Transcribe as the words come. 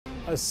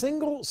A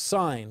single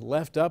sign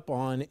left up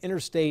on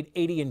Interstate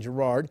 80 in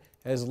Girard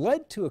has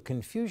led to a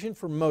confusion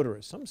for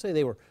motorists. Some say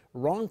they were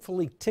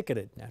wrongfully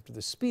ticketed after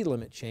the speed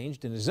limit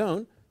changed in a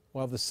zone,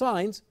 while the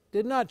signs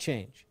did not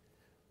change.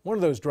 One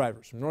of those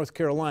drivers from North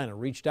Carolina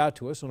reached out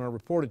to us on our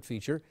reported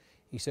feature.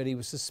 He said he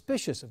was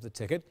suspicious of the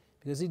ticket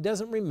because he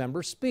doesn't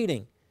remember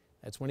speeding.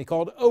 That's when he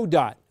called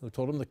ODOT, who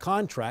told him the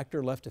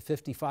contractor left a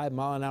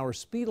 55-mile-an-hour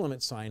speed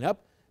limit sign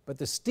up, but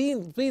the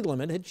speed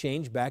limit had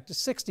changed back to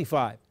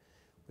 65.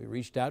 We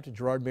reached out to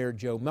Girard Mayor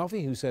Joe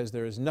Melfi, who says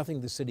there is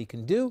nothing the city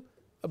can do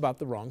about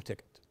the wrong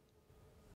ticket.